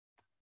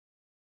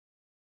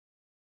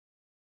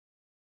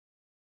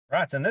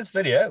Right, in this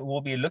video,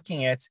 we'll be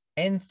looking at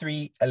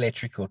N3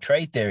 electrical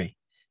trade theory.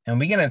 And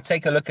we're going to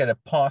take a look at a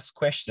past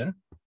question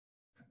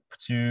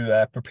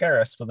to prepare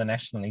us for the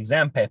national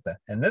exam paper.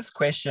 And this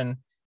question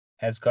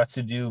has got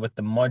to do with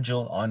the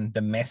module on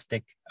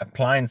domestic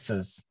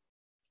appliances.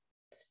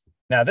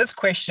 Now, this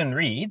question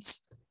reads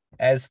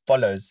as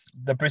follows.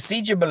 The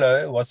procedure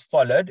below was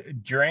followed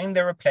during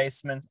the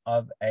replacement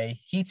of a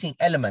heating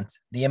element,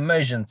 the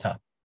immersion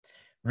type.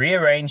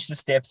 Rearrange the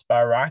steps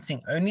by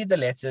writing only the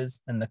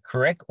letters in the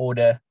correct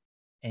order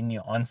in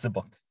your answer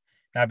book.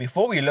 Now,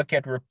 before we look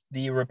at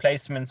the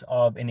replacement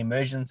of an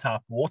immersion type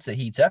water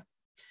heater,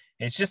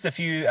 it's just a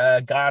few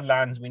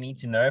guidelines we need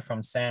to know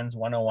from SANS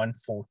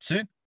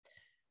 10142.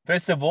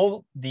 First of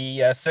all,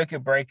 the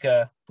circuit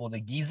breaker for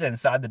the geyser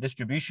inside the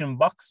distribution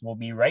box will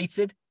be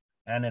rated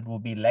and it will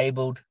be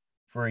labeled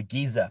for a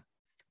geyser.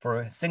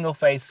 For a single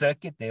phase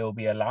circuit, there will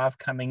be a live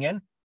coming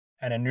in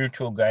and a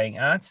neutral going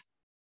out.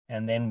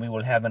 And then we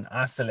will have an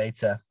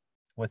isolator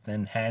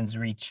within hand's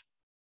reach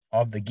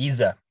of the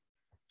geyser.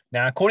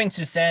 Now, according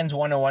to SANS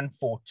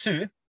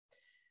 10142,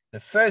 the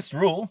first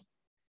rule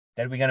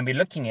that we're going to be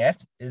looking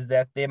at is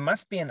that there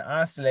must be an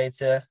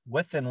isolator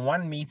within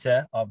 1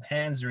 meter of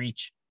hand's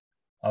reach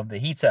of the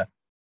heater.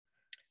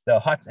 The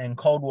hot and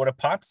cold water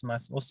pipes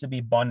must also be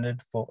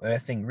bonded for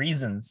earthing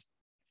reasons.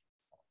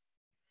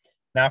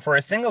 Now, for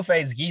a single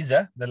phase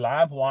geyser, the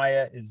live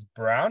wire is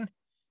brown.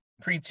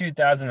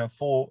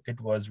 Pre-2004,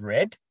 it was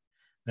red.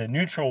 The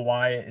neutral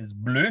wire is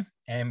blue,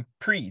 and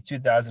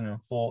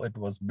pre-2004, it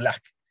was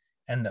black.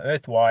 And the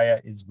earth wire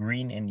is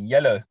green and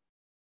yellow.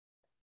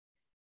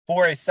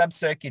 For a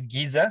sub-circuit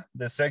geyser,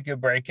 the circuit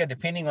breaker,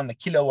 depending on the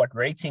kilowatt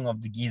rating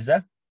of the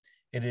geyser,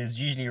 it is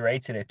usually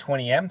rated at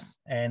 20 amps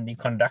and the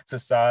conductor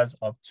size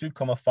of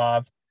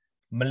 2.5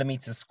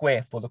 millimeters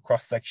square for the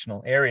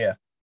cross-sectional area.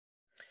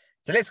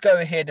 So let's go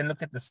ahead and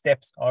look at the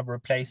steps of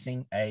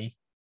replacing a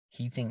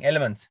heating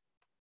element.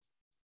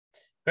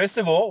 First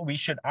of all, we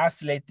should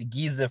isolate the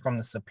geyser from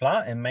the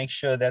supply and make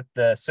sure that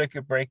the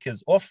circuit breaker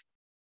is off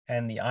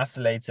and the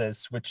isolator is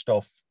switched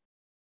off.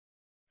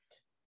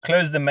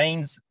 Close the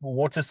mains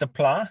water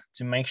supply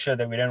to make sure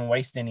that we don't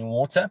waste any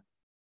water.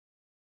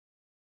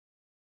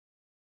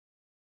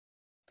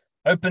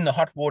 Open the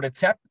hot water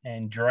tap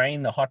and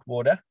drain the hot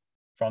water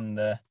from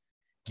the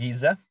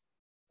geyser.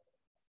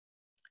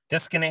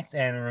 Disconnect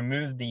and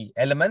remove the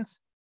element.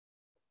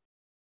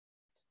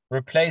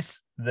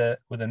 Replace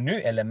with a new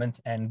element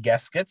and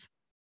gasket.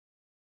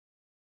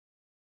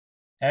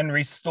 And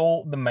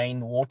restore the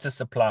main water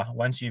supply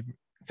once you've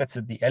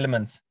fitted the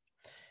element.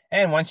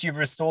 And once you've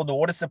restored the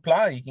water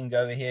supply, you can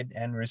go ahead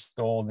and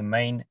restore the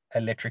main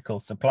electrical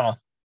supply.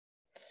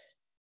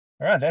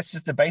 All right, that's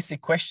just the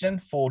basic question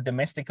for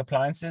domestic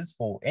appliances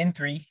for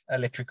N3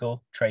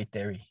 electrical trade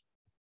theory.